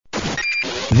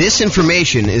This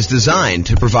information is designed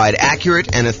to provide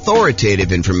accurate and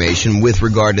authoritative information with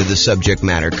regard to the subject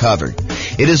matter covered.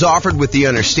 It is offered with the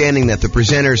understanding that the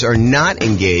presenters are not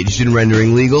engaged in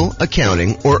rendering legal,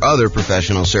 accounting, or other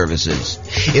professional services.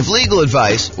 If legal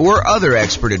advice or other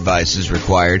expert advice is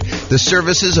required, the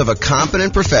services of a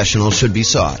competent professional should be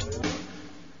sought.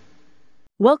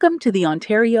 Welcome to the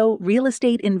Ontario Real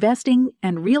Estate Investing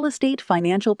and Real Estate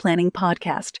Financial Planning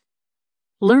Podcast.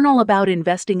 Learn all about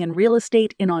investing in real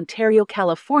estate in Ontario,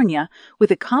 California,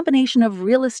 with a combination of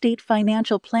real estate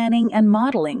financial planning and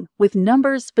modeling with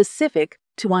numbers specific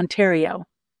to Ontario.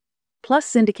 Plus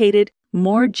syndicated,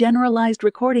 more generalized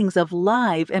recordings of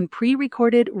live and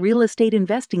pre-recorded real estate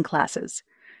investing classes,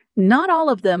 not all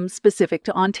of them specific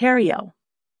to Ontario.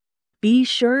 Be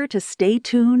sure to stay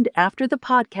tuned after the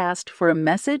podcast for a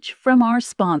message from our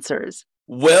sponsors.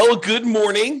 Well, good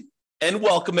morning and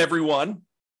welcome, everyone.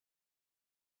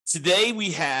 Today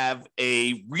we have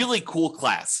a really cool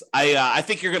class. I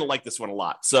think you're going to like this one a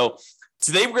lot. So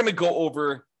today we're going to go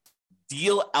over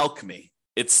Deal Alchemy.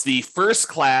 It's the first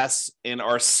class in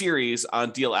our series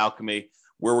on Deal Alchemy,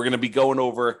 where we're going to be going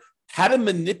over how to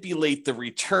manipulate the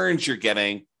returns you're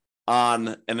getting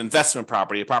on an investment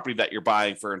property, a property that you're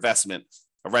buying for investment,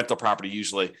 a rental property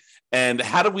usually, and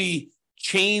how do we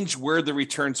change where the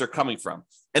returns are coming from.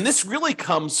 And this really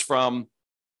comes from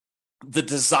the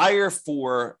desire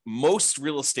for most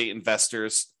real estate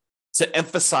investors to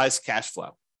emphasize cash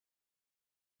flow.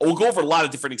 We'll go over a lot of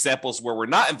different examples where we're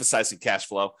not emphasizing cash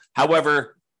flow.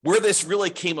 However, where this really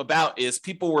came about is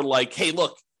people were like, hey,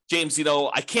 look, James,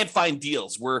 I can't find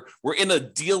deals. We're in a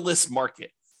deal-less market.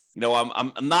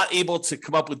 I'm not able to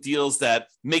come up with deals that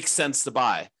make sense to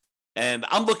buy. And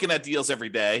I'm looking at deals every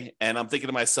day and I'm thinking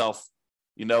to myself,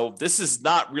 this is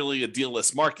not really a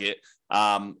deal-less market.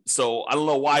 So I don't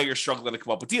know why you're struggling to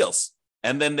come up with deals.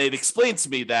 And then they'd explain to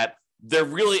me that they're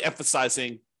really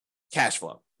emphasizing cash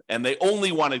flow and they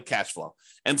only wanted cash flow.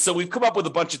 And so we've come up with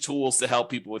a bunch of tools to help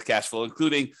people with cash flow,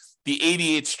 including the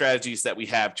 88 strategies that we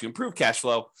have to improve cash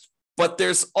flow. But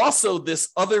there's also this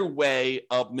other way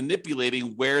of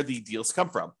manipulating where the deals come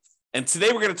from. And today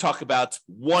we're going to talk about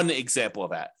one example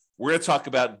of that. We're going to talk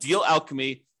about Deal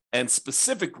Alchemy and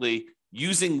specifically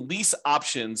using lease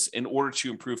options in order to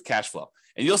improve cash flow.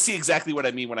 And you'll see exactly what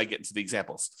I mean when I get into the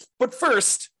examples. But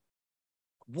first,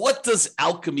 what does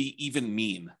alchemy even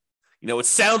mean? It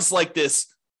sounds like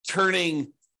this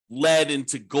turning lead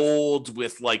into gold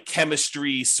with like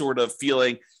chemistry sort of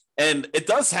feeling, and it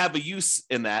does have a use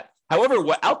in that. However,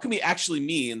 what alchemy actually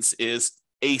means is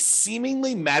a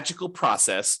seemingly magical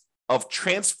process of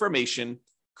transformation,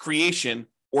 creation,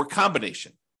 or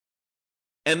combination.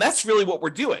 And that's really what we're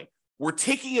doing. We're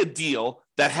taking a deal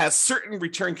that has certain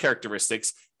return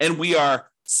characteristics, and we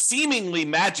are seemingly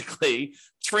magically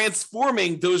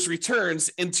transforming those returns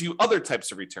into other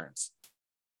types of returns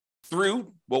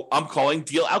through what I'm calling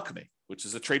deal alchemy, which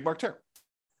is a trademark term.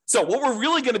 So what we're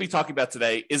really going to be talking about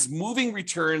today is moving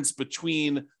returns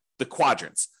between the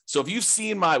quadrants. So if you've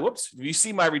seen my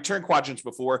return quadrants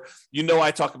before,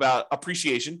 I talk about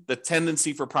appreciation, the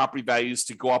tendency for property values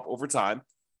to go up over time,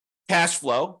 cash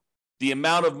flow, the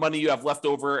amount of money you have left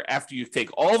over after you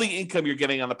take all the income you're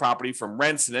getting on the property from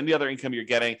rents and any other income you're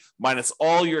getting, minus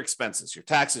all your expenses, your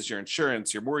taxes, your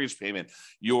insurance, your mortgage payment,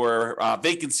 your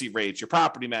vacancy rates, your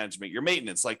property management, your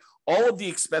maintenance, like all of the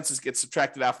expenses get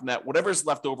subtracted out from that. Whatever's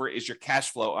left over is your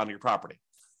cash flow on your property.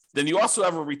 Then you also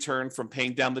have a return from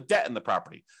paying down the debt in the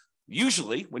property.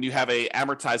 Usually when you have a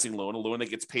amortizing loan, a loan that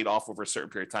gets paid off over a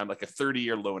certain period of time, like a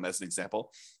 30-year loan as an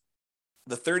example,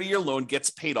 the 30-year loan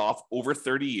gets paid off over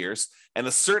 30 years, and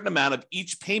a certain amount of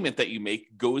each payment that you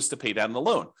make goes to pay down the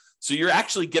loan. So you're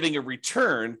actually getting a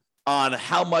return on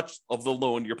how much of the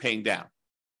loan you're paying down.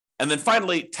 And then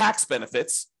finally, tax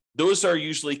benefits. Those are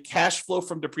usually cash flow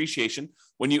from depreciation.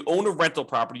 When you own a rental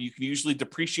property, you can usually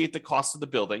depreciate the cost of the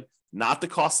building, not the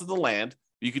cost of the land.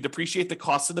 You can depreciate the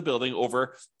cost of the building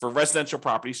over, for residential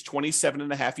properties, 27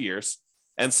 and a half years.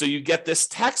 And so you get this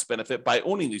tax benefit by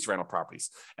owning these rental properties.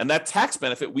 And that tax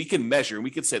benefit we can measure, and we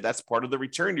can say that's part of the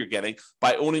return you're getting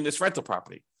by owning this rental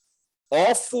property.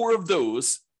 All four of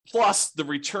those, plus the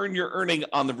return you're earning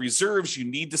on the reserves you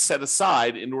need to set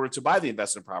aside in order to buy the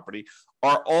investment property,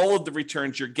 are all of the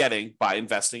returns you're getting by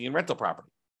investing in rental property.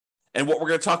 And what we're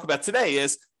going to talk about today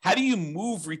is how do you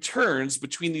move returns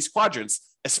between these quadrants,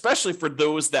 especially for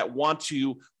those that want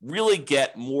to really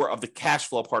get more of the cash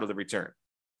flow part of the return.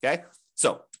 Okay.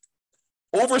 So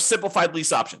oversimplified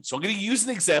lease options. So I'm going to use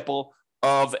an example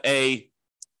of a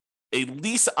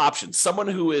lease option, someone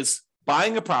who is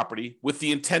buying a property with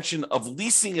the intention of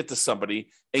leasing it to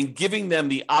somebody and giving them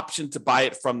the option to buy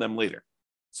it from them later.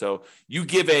 So you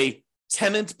give a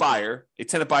tenant buyer. A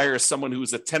tenant buyer is someone who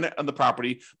is a tenant on the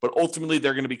property, but ultimately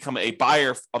they're going to become a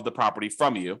buyer of the property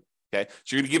from you. Okay,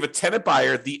 so you're going to give a tenant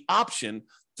buyer the option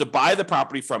to buy the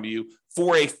property from you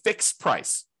for a fixed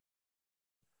price.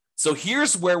 So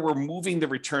here's where we're moving the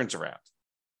returns around.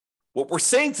 What we're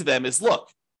saying to them is, look,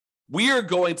 we are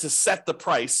going to set the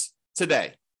price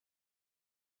today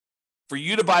for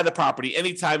you to buy the property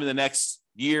anytime in the next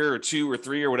year or 2 or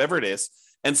 3 or whatever it is.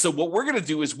 And so what we're going to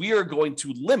do is we are going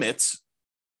to limit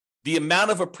the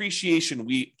amount of appreciation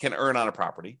we can earn on a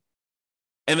property.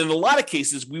 And in a lot of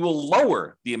cases, we will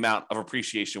lower the amount of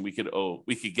appreciation we could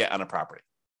get on a property.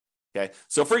 Okay.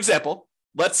 So for example,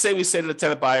 let's say we say to the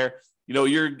tenant buyer,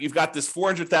 you've got this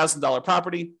 $400,000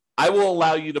 property. I will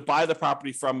allow you to buy the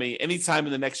property from me anytime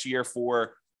in the next year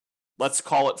for, let's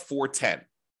call it $410,000.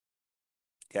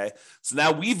 Okay. So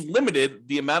now we've limited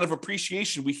the amount of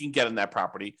appreciation we can get on that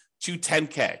property to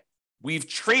 $10,000. We've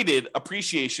traded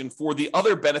appreciation for the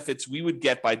other benefits we would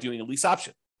get by doing a lease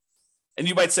option. And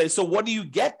you might say, so what do you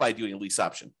get by doing a lease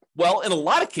option? Well, in a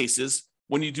lot of cases,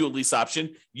 when you do a lease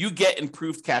option, you get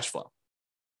improved cash flow.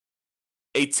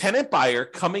 A tenant buyer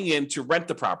coming in to rent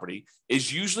the property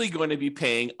is usually going to be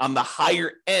paying on the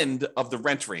higher end of the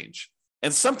rent range,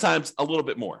 and sometimes a little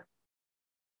bit more.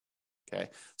 Okay,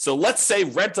 so let's say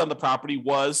rent on the property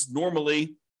was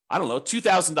normally,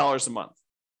 $2,000 a month.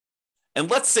 And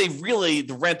let's say really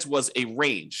the rent was a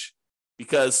range,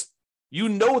 because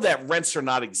that rents are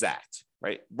not exact,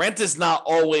 right? Rent is not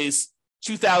always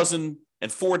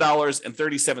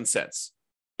 $2,004.37.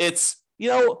 It's,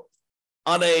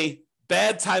 on a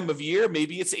bad time of year,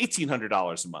 maybe it's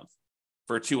 $1,800 a month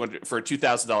for a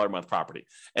 $2,000 a month property.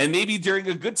 And maybe during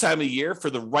a good time of year for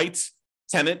the right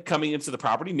tenant coming into the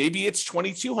property, maybe it's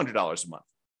 $2,200 a month.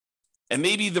 And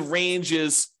maybe the range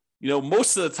is,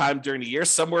 most of the time during the year,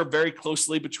 somewhere very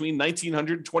closely between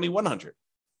 $1,900 and $2,100.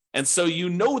 And so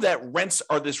that rents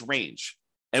are this range.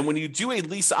 And when you do a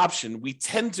lease option, we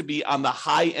tend to be on the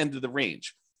high end of the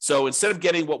range. So instead of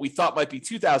getting what we thought might be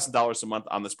 $2,000 a month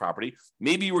on this property,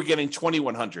 maybe we're getting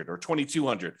 $2,100 or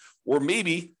 $2,200, or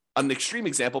maybe an extreme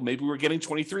example, maybe we're getting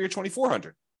 $2,300 or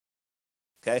 $2,400.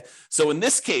 Okay. So in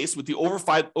this case, with the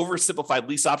oversimplified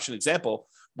lease option example,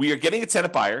 we are getting a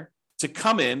tenant buyer to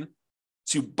come in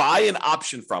to buy an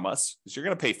option from us, because you're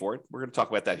going to pay for it. We're going to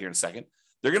talk about that here in a second.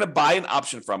 They're going to buy an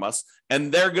option from us,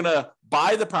 and they're going to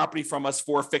buy the property from us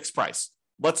for a fixed price.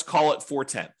 Let's call it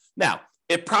 $410,000. Now,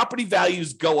 if property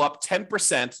values go up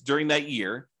 10% during that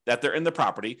year that they're in the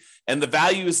property, and the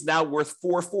value is now worth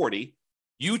 $440,000,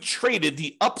 you traded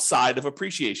the upside of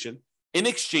appreciation in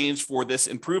exchange for this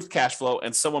improved cash flow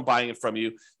and someone buying it from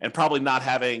you, and probably not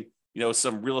having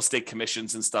some real estate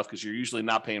commissions and stuff, because you're usually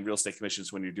not paying real estate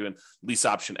commissions when you're doing lease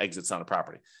option exits on a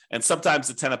property. And sometimes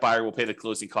the tenant buyer will pay the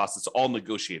closing costs. It's all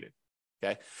negotiated.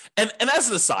 Okay. And as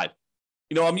an aside,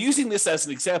 I'm using this as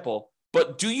an example,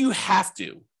 but do you have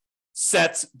to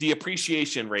set the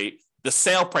appreciation rate, the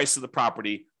sale price of the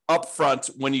property up front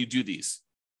when you do these?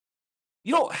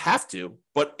 You don't have to,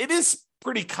 but it is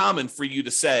pretty common for you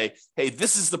to say, hey,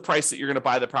 this is the price that you're going to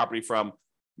buy the property from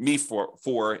me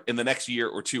for in the next year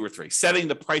or 2 or 3, setting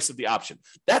the price of the option.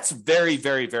 That's very,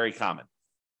 very, very common.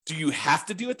 Do you have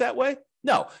to do it that way?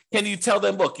 No. Can you tell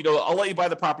them, look, I'll let you buy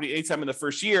the property anytime in the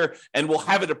first year, and we'll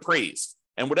have it appraised.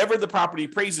 And whatever the property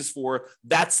appraises for,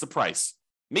 that's the price.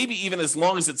 Maybe even as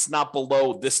long as it's not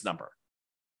below this number.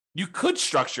 You could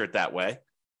structure it that way.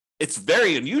 It's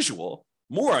very unusual,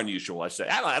 more unusual, I should say.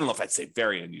 I don't know if I'd say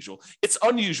very unusual. It's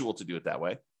unusual to do it that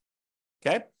way.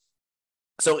 Okay.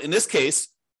 So in this case,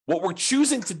 what we're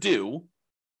choosing to do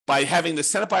by having the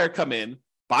tenant buyer come in,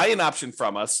 buy an option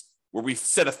from us, where we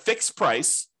set a fixed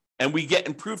price and we get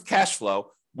improved cash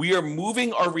flow, we are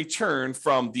moving our return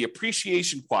from the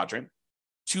appreciation quadrant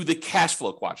to the cash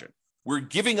flow quadrant. We're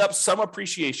giving up some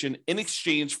appreciation in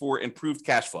exchange for improved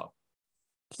cash flow.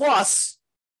 Plus,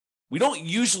 we don't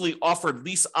usually offer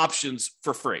lease options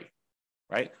for free,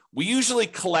 right? We usually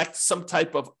collect some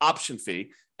type of option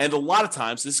fee. And a lot of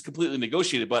times, this is completely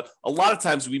negotiated, but a lot of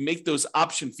times we make those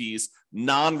option fees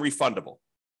non-refundable,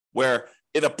 where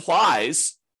it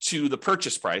applies to the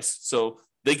purchase price. So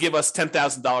they give us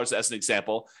 $10,000 as an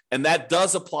example, and that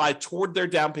does apply toward their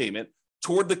down payment,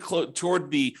 toward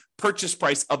the purchase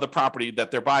price of the property that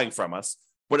they're buying from us.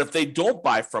 But if they don't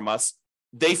buy from us,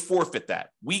 they forfeit that.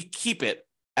 We keep it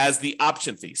as the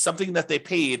option fee, something that they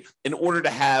paid in order to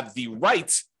have the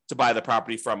right to buy the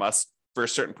property from us for a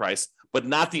certain price, but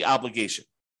not the obligation.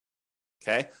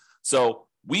 Okay. So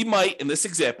we might, in this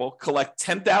example, collect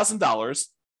 $10,000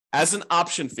 as an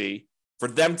option fee for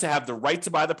them to have the right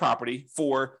to buy the property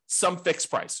for some fixed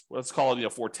price. Let's call it,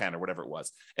 $410,000 or whatever it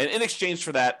was. And in exchange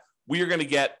for that, we are going to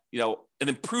get, an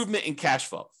improvement in cash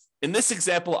flow. In this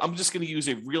example, I'm just going to use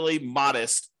a really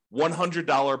modest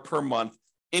 $100 per month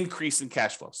increase in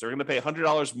cash flow. So we're going to pay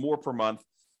 $100 more per month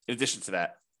in addition to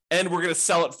that. And we're going to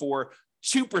sell it for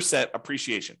 2%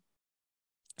 appreciation.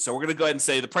 So we're going to go ahead and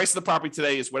say the price of the property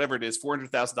today is whatever it is,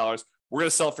 $400,000. We're going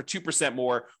to sell it for 2%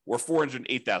 more, or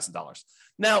 $408,000.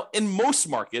 Now, in most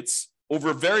markets,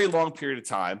 over a very long period of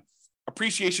time,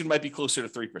 appreciation might be closer to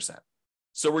 3%.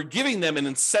 So we're giving them an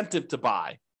incentive to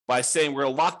buy by saying we're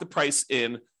going to lock the price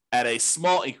in at a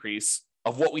small increase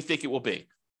of what we think it will be.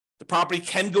 The property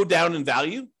can go down in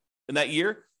value in that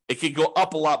year. It could go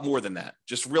up a lot more than that.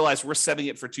 Just realize we're setting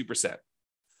it for 2%.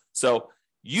 So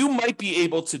you might be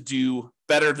able to do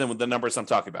better than the numbers I'm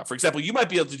talking about. For example, you might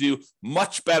be able to do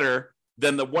much better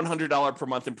than the $100 per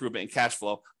month improvement in cash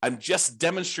flow. I'm just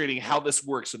demonstrating how this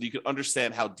works so that you can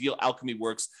understand how Deal Alchemy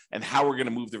works and how we're going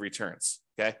to move the returns.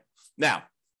 Okay. Now,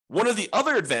 one of the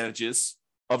other advantages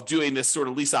of doing this sort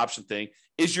of lease option thing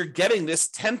is you're getting this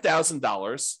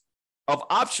 $10,000 of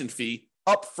option fee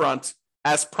upfront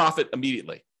as profit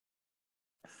immediately.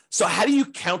 So how do you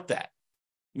count that?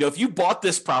 If you bought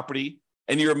this property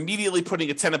and you're immediately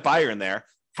putting a tenant buyer in there,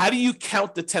 how do you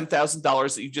count the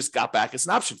 $10,000 that you just got back as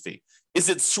an option fee? Is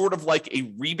it sort of like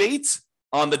a rebate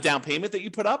on the down payment that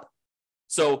you put up?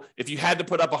 So if you had to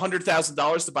put up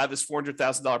 $100,000 to buy this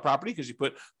 $400,000 property because you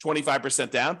put 25%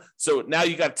 down, so now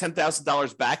you got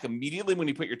 $10,000 back immediately when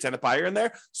you put your tenant buyer in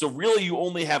there. So really you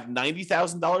only have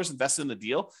 $90,000 invested in the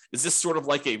deal. Is this sort of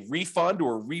like a refund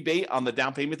or a rebate on the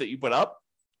down payment that you put up?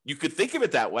 You could think of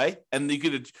it that way, and you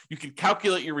could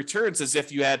calculate your returns as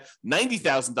if you had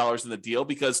 $90,000 in the deal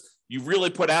because you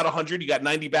really put out 100, you got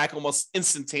 90 back almost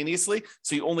instantaneously.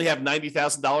 So you only have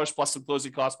 $90,000 plus some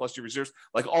closing costs plus your reserves,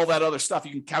 like all that other stuff.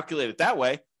 You can calculate it that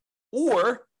way,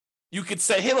 or you could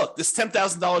say, "Hey, look, this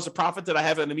 $10,000 of profit that I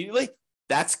have immediately,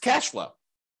 that's cash flow."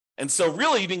 And so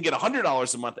really, you didn't get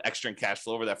 $100 a month extra in cash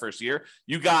flow over that first year.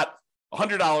 You got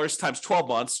 $100 times 12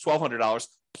 months, $1,200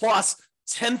 plus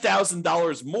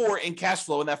 $10,000 more in cash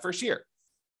flow in that first year.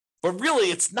 But really,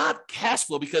 it's not cash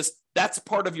flow because that's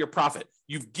part of your profit.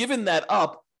 You've given that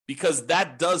up because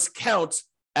that does count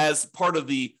as part of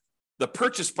the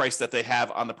purchase price that they have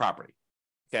on the property.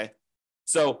 Okay.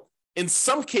 So in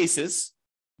some cases,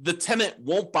 the tenant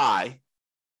won't buy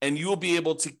and you will be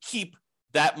able to keep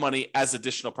that money as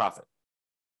additional profit.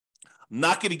 I'm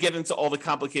not going to get into all the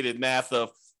complicated math of,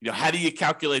 how do you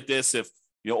calculate this if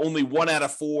only 1 out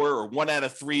of 4 or 1 out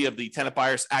of 3 of the tenant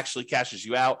buyers actually cashes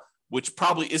you out, which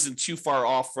probably isn't too far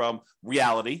off from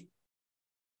reality,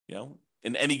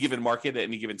 in any given market at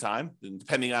any given time, and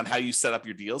depending on how you set up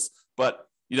your deals. But,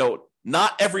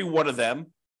 not every one of them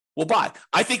will buy.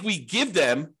 I think we give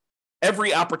them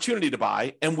every opportunity to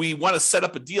buy, and we want to set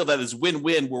up a deal that is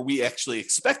win-win where we actually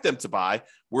expect them to buy,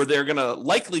 where they're going to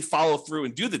likely follow through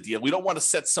and do the deal. We don't want to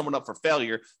set someone up for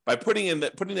failure by putting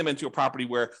them into a property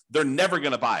where they're never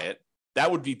going to buy it. That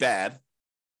would be bad.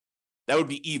 That would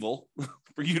be evil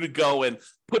for you to go and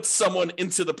put someone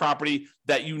into the property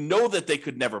that that they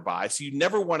could never buy. So you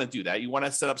never want to do that. You want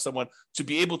to set up someone to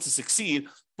be able to succeed,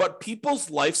 but people's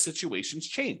life situations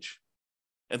change.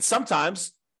 And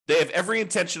sometimes they have every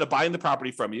intention of buying the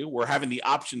property from you or having the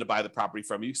option to buy the property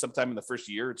from you sometime in the first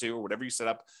year or two or whatever you set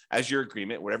up as your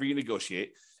agreement, whatever you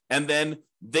negotiate. And then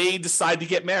they decide to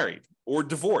get married or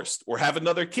divorced or have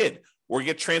another kid or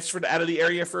get transferred out of the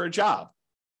area for a job.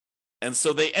 And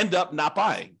so they end up not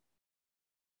buying.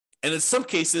 And in some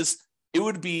cases, it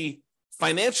would be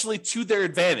financially to their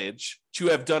advantage to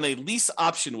have done a lease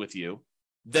option with you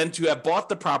than to have bought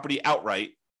the property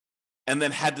outright and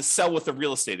then had to sell with a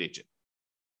real estate agent.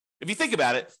 If you think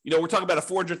about it, we're talking about a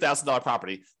 $400,000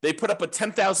 property. They put up a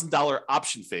 $10,000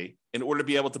 option fee in order to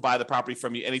be able to buy the property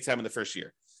from you anytime in the first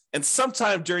year. And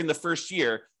sometime during the first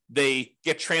year, they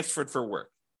get transferred for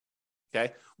work.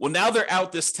 Okay. Well, now they're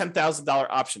out this $10,000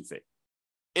 option fee.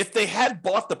 If they had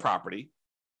bought the property,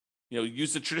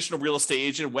 used a traditional real estate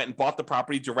agent, went and bought the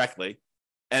property directly,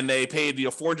 and they paid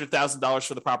 $400,000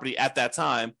 for the property at that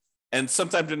time, and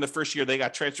sometime during the first year they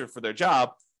got transferred for their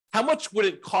job, how much would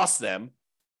it cost them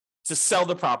to sell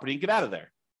the property and get out of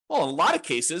there? Well, in a lot of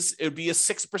cases, it would be a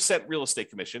 6% real estate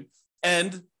commission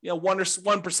and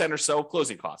 1% or so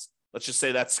closing costs. Let's just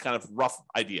say that's kind of rough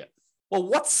idea. Well,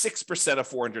 what's 6% of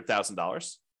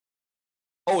 $400,000?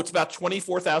 Oh, it's about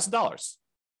 $24,000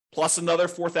 plus another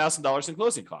 $4,000 in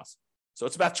closing costs. So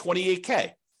it's about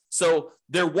 $28K. So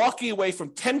they're walking away from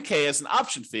 $10K as an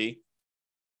option fee.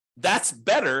 That's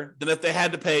better than if they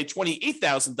had to pay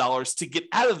 $28,000 to get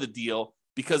out of the deal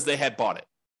because they had bought it.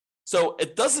 So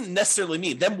it doesn't necessarily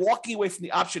mean them walking away from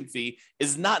the option fee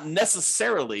is not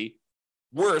necessarily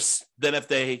worse than if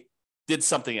they did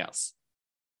something else.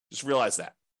 Just realize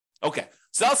that. Okay,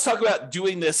 so now let's talk about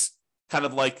doing this kind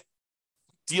of like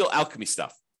deal alchemy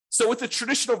stuff. So with the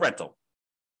traditional rental,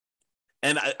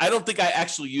 and I don't think I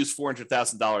actually use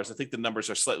 $400,000. I think the numbers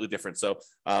are slightly different. So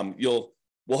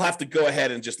we'll have to go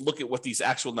ahead and just look at what these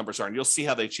actual numbers are, and you'll see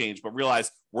how they change. But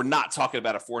realize we're not talking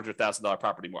about a $400,000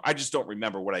 property anymore. I just don't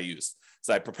remember what I used.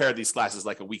 So I prepared these classes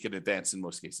like a week in advance in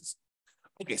most cases.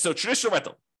 Okay, so traditional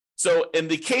rental. So in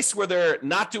the case where they're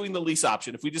not doing the lease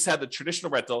option, if we just had the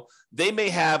traditional rental, they may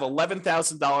have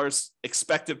 $11,000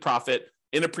 expected profit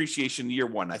in appreciation year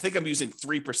one. I think I'm using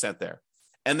 3% there.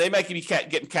 And they might be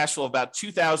getting cash flow of about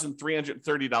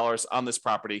 $2,330 on this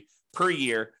property per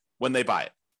year when they buy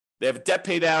it. They have a debt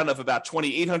pay down of about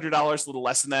 $2,800, a little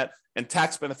less than that, and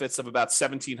tax benefits of about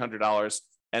 $1,700.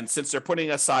 And since they're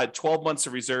putting aside 12 months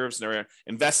of reserves and they're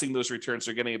investing those returns,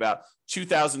 they're getting about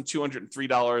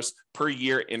 $2,203 per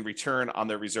year in return on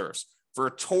their reserves for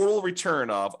a total return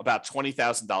of about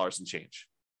 $20,000 and change.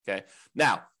 Okay.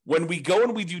 Now, when we go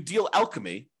and we do deal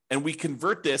alchemy and we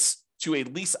convert this to a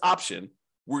lease option,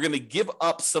 we're going to give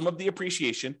up some of the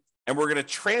appreciation and we're going to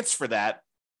transfer that.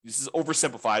 This is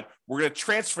oversimplified. We're going to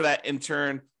transfer that in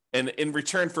turn and in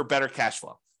return for better cash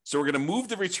flow. So we're going to move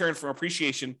the return from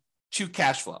appreciation to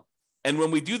cash flow. And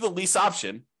when we do the lease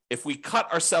option, if we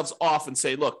cut ourselves off and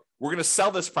say, look, we're going to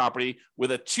sell this property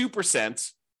with a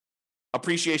 2%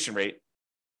 appreciation rate,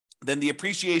 then the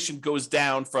appreciation goes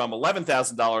down from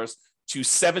 $11,000 to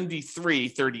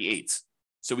 $73,338.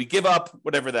 So we give up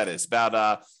whatever that is,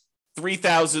 about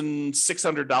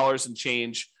 $3,600 and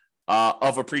change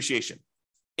of appreciation.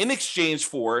 In exchange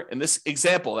for, in this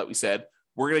example that we said,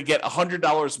 we're going to get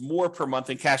 $100 more per month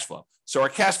in cash flow. So our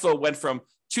cash flow went from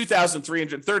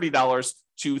 $2,330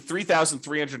 to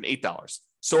 $3,308.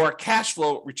 So our cash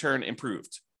flow return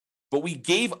improved, but we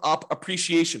gave up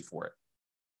appreciation for it.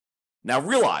 Now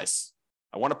realize,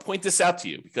 I want to point this out to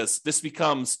you because this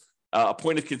becomes a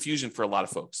point of confusion for a lot of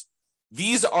folks.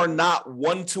 These are not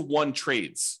one-to-one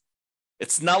trades.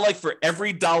 It's not like for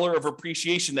every dollar of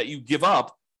appreciation that you give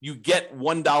up, you get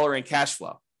 $1 in cash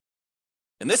flow.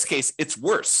 In this case, it's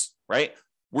worse, right?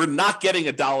 We're not getting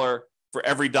 $1 for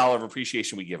every dollar of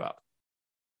appreciation we give up.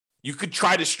 You could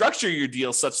try to structure your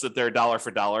deal such that they're dollar for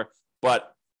dollar,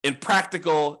 but in the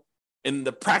practical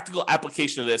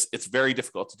application of this, it's very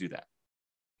difficult to do that.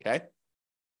 Okay.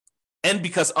 And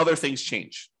because other things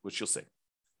change, which you'll see.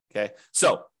 Okay.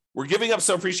 So we're giving up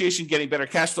some appreciation, getting better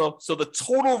cash flow. So the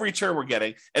total return we're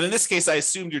getting, and in this case, I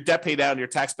assumed your debt pay down and your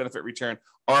tax benefit return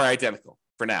are identical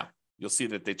for now. You'll see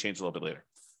that they change a little bit later.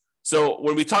 So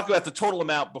when we talk about the total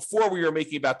amount, before we were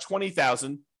making about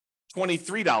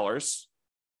 $20,023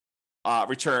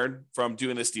 return from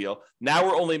doing this deal. Now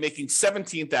we're only making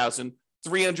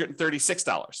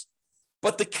 $17,336.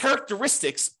 But the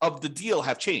characteristics of the deal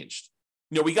have changed.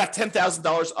 You know, we got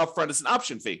 $10,000 upfront as an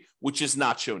option fee, which is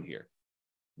not shown here.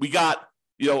 We got,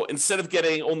 instead of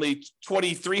getting only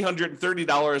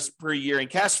 $2,330 per year in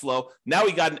cash flow, now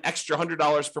we got an extra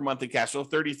 $100 per month in cash flow,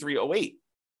 $3,308.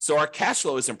 So our cash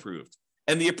flow is improved.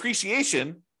 And the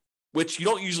appreciation, which you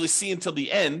don't usually see until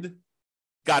the end,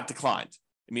 got declined.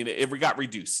 I mean, it got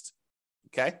reduced.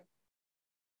 Okay?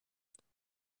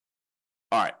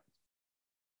 All right.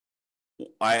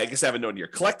 I guess I have a note here.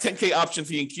 Collect 10K option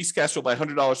fee, increase cash flow by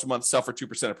 $100 a month, sell for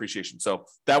 2% appreciation. So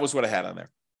that was what I had on there.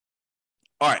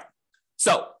 All right.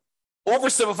 So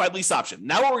oversimplified lease option.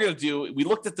 Now what we're going to do, we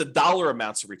looked at the dollar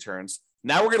amounts of returns.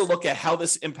 Now we're going to look at how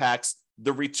this impacts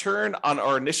the return on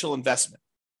our initial investment.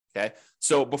 Okay.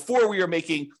 So before we were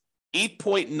making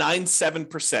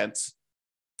 8.97%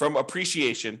 from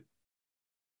appreciation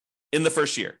in the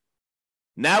first year.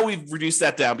 Now we've reduced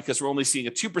that down because we're only seeing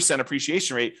a 2%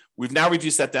 appreciation rate. We've now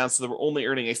reduced that down so that we're only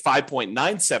earning a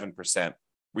 5.97%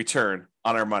 return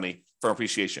on our money from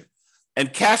appreciation.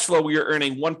 And cash flow, we are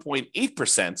earning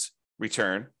 1.8%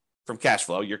 return from cash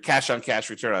flow, your cash on cash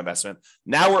return on investment.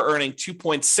 Now we're earning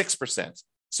 2.6%.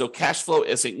 So cash flow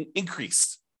is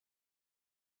increased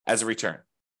as a return.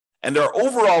 And our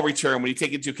overall return, when you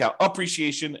take into account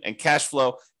appreciation and cash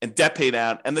flow and debt pay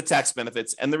down and the tax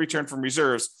benefits and the return from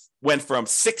reserves, went from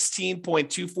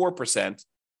 16.24%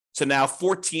 to now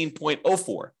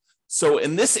 14.04%. So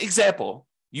in this example,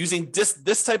 using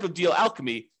this type of deal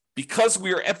alchemy, because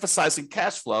we are emphasizing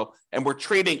cash flow and we're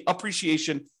trading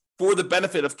appreciation for the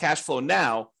benefit of cash flow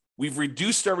now, we've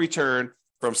reduced our return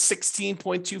from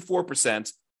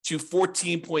 16.24% to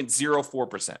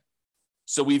 14.04%.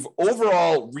 So we've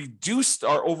overall reduced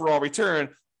our overall return,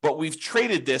 but we've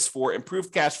traded this for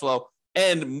improved cash flow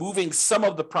and moving some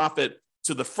of the profit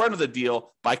to the front of the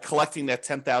deal by collecting that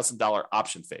 $10,000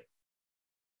 option fee.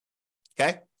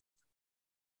 Okay?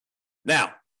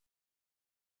 Now,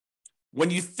 When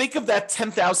you think of that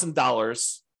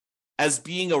 $10,000 as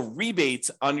being a rebate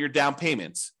on your down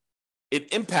payment,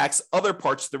 it impacts other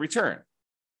parts of the return.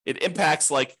 It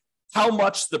impacts like how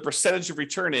much the percentage of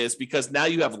return is, because now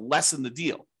you have less in the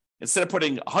deal. Instead of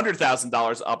putting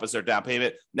 $100,000 up as their down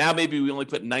payment, now maybe we only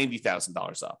put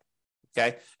 $90,000 up.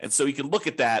 Okay. And so you can look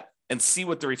at that and see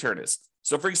what the return is.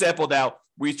 So for example, now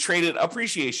we traded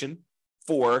appreciation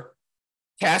for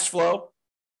cash flow,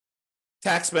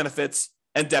 tax benefits,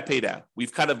 and debt pay down.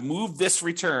 We've kind of moved this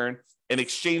return and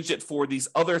exchanged it for these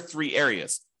other three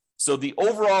areas. So the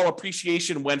overall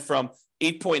appreciation went from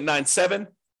 8.97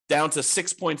 down to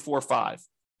 6.45.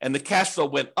 And the cash flow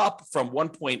went up from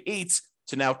 1.8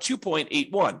 to now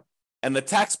 2.81. And the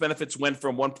tax benefits went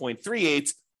from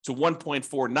 1.38 to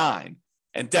 1.49.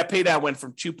 And debt pay down went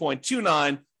from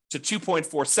 2.29 to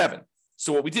 2.47.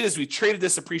 So what we did is we traded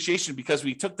this appreciation because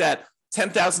we took that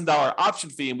 $10,000 option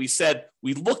fee and we said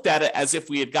we looked at it as if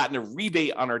we had gotten a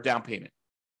rebate on our down payment.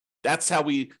 That's how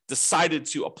we decided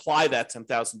to apply that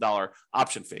 $10,000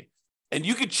 option fee. And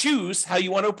you could choose how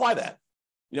you want to apply that.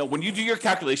 You know, when you do your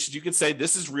calculations, you could say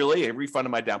this is really a refund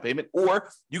of my down payment, or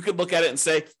you could look at it and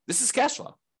say this is cash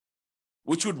flow,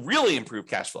 which would really improve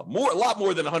cash flow a lot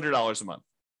more than $100 a month,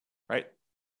 right?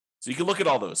 So you can look at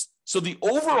all those. So the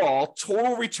overall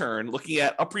total return, looking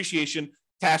at appreciation,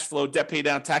 cash flow, debt pay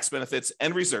down, tax benefits,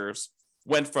 and reserves,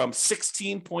 went from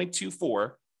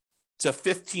 16.24 to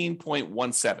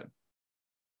 15.17.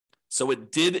 So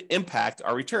it did impact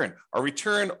our return. Our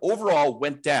return overall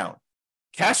went down.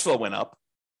 Cash flow went up,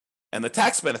 and the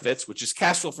tax benefits, which is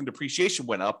cash flow from depreciation,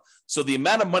 went up. So the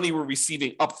amount of money we're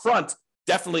receiving upfront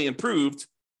definitely improved,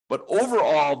 but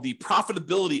overall, the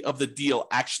profitability of the deal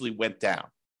actually went down.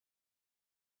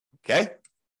 Okay?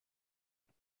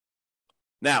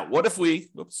 Now, what if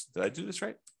we, did I do this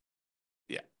right?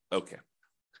 Yeah, okay.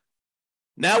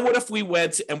 Now, what if we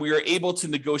went and we were able to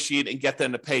negotiate and get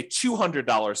them to pay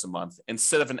 $200 a month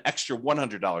instead of an extra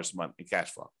 $100 a month in cash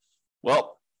flow?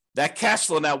 Well, that cash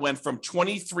flow now went from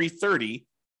 $2,330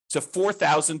 to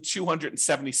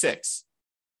 $4,276.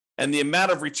 And the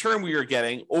amount of return we were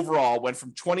getting overall went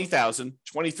from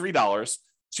 $20,023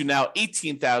 to now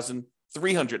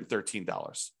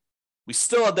 $18,313. We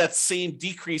still had that same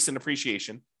decrease in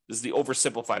appreciation. This is the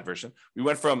oversimplified version. We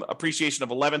went from appreciation of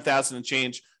 $11,000 and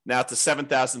change now to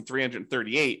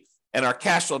 $7,338. And our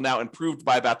cash flow now improved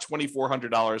by about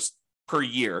 $2,400 per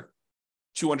year,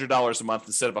 $200 a month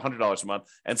instead of $100 a month.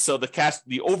 And so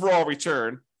the overall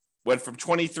return went from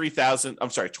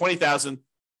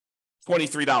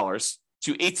 $20,023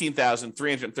 to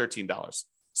 $18,313.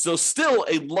 So still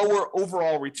a lower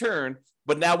overall return,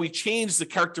 but now we changed the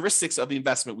characteristics of the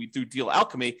investment we through Deal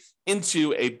Alchemy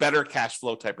into a better cash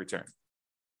flow type return.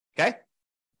 Okay?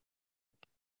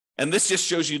 And this just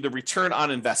shows you the return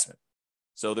on investment.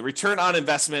 So the return on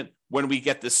investment, when we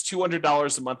get this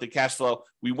 $200 a month in cash flow,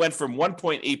 we went from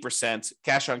 1.8%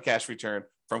 cash on cash return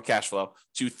from cash flow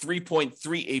to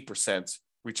 3.38%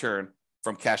 return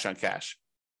from cash on cash.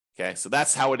 Okay, so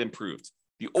that's how it improved.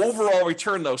 The overall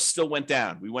return, though, still went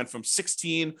down. We went from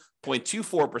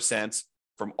 16.24%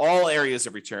 from all areas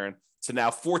of return to now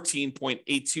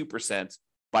 14.82%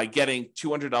 by getting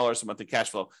 $200 a month in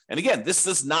cash flow. And again, this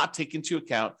does not take into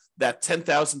account that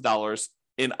 $10,000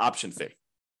 in option fee.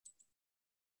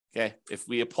 Okay, if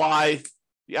we apply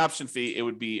the option fee, it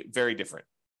would be very different,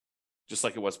 just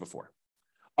like it was before.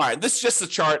 All right, this is just a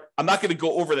chart. I'm not going to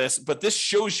go over this, but this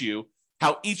shows you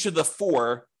how each of the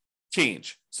four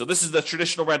change. So this is the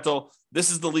traditional rental.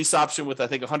 This is the lease option with, I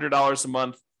think, $100 a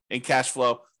month in cash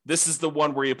flow. This is the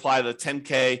one where you apply the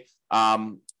 $10K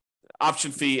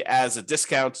option fee as a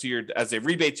discount to as a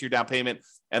rebate to your down payment.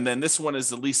 And then this one is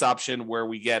the lease option where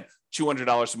we get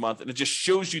 $200 a month. And it just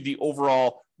shows you the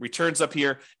overall returns up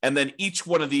here. And then each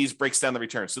one of these breaks down the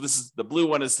return. So this is the blue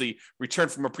one is the return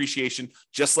from appreciation,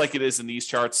 just like it is in these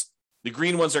charts. The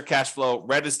green ones are cash flow.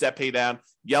 Red is debt pay down.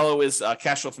 Yellow is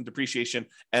cash flow from depreciation.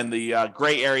 And the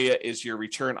gray area is your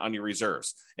return on your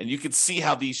reserves. And you can see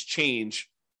how these change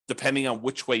depending on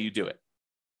which way you do it.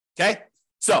 Okay?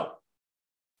 So,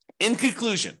 in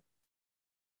conclusion,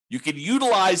 you can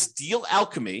utilize Deal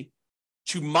Alchemy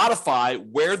to modify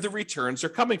where the returns are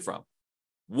coming from.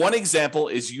 One example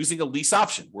is using a lease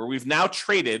option, where we've now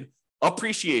traded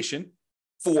appreciation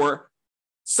for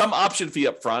some option fee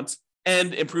up front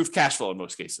and improved cash flow in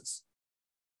most cases.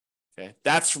 Okay,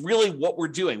 that's really what we're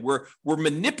doing. We're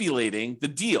manipulating the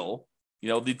deal. You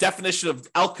know, the definition of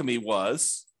alchemy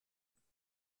was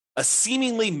a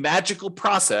seemingly magical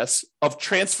process of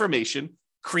transformation,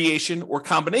 creation, or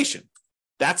combination.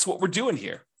 That's what we're doing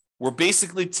here. We're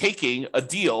basically taking a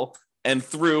deal and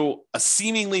through a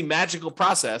seemingly magical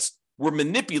process, we're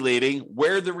manipulating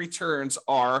where the returns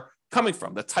are coming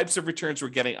from, the types of returns we're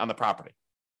getting on the property.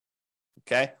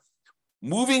 Okay?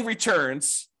 Moving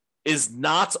returns is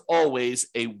not always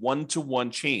a one-to-one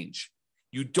change.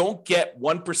 You don't get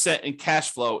 1% in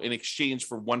cash flow in exchange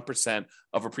for 1%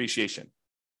 of appreciation.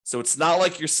 So it's not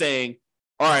like you're saying,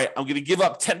 all right, I'm going to give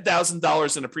up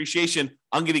 $10,000 in appreciation.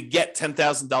 I'm going to get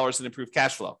 $10,000 in improved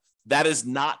cash flow. That is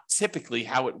not typically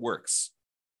how it works.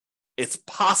 It's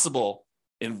possible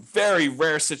in very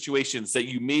rare situations that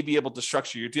you may be able to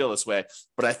structure your deal this way,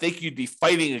 but I think you'd be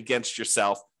fighting against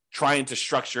yourself trying to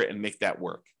structure it and make that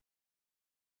work.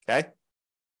 Okay?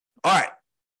 All right.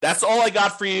 That's all I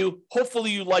got for you. Hopefully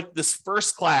you liked this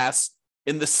first class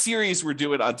in the series we're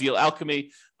doing on Deal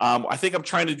Alchemy. I think I'm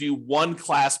trying to do one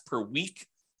class per week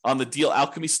on the Deal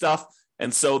Alchemy stuff.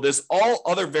 And so there's all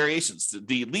other variations.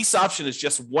 The lease option is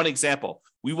just one example.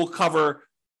 We will cover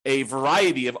a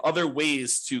variety of other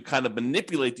ways to kind of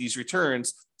manipulate these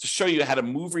returns to show you how to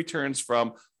move returns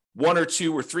from 1 or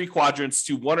 2 or 3 quadrants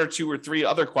to 1 or 2 or 3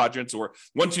 other quadrants, or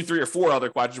 1, 2, 3 or 4 other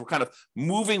quadrants. We're kind of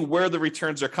moving where the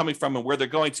returns are coming from and where they're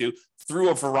going to through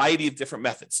a variety of different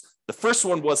methods. The first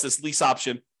one was this lease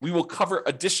option. We will cover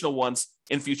additional ones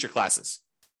in future classes.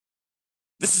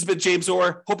 This has been James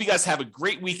Orr. Hope you guys have a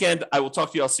great weekend. I will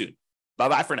talk to you all soon.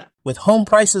 Bye-bye for now. With home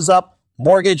prices up,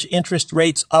 mortgage interest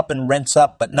rates up, and rents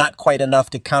up, but not quite enough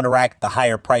to counteract the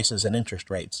higher prices and interest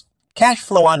rates, cash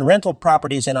flow on rental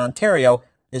properties in Ontario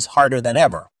is harder than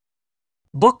ever.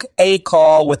 Book a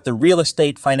call with the Real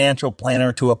Estate Financial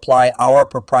Planner to apply our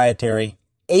proprietary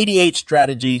 88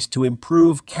 strategies to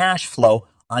improve cash flow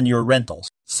on your rentals.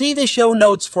 See the show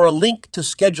notes for a link to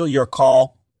schedule your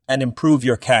call and improve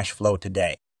your cash flow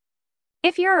today.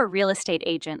 If you're a real estate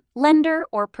agent, lender,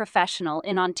 or professional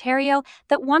in Ontario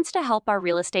that wants to help our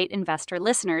real estate investor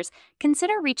listeners,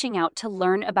 consider reaching out to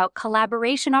learn about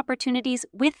collaboration opportunities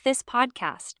with this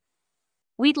podcast.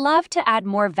 We'd love to add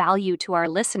more value to our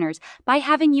listeners by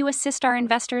having you assist our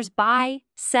investors buy,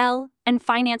 sell, and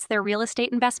finance their real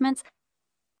estate investments.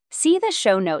 See the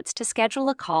show notes to schedule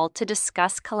a call to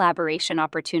discuss collaboration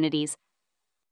opportunities.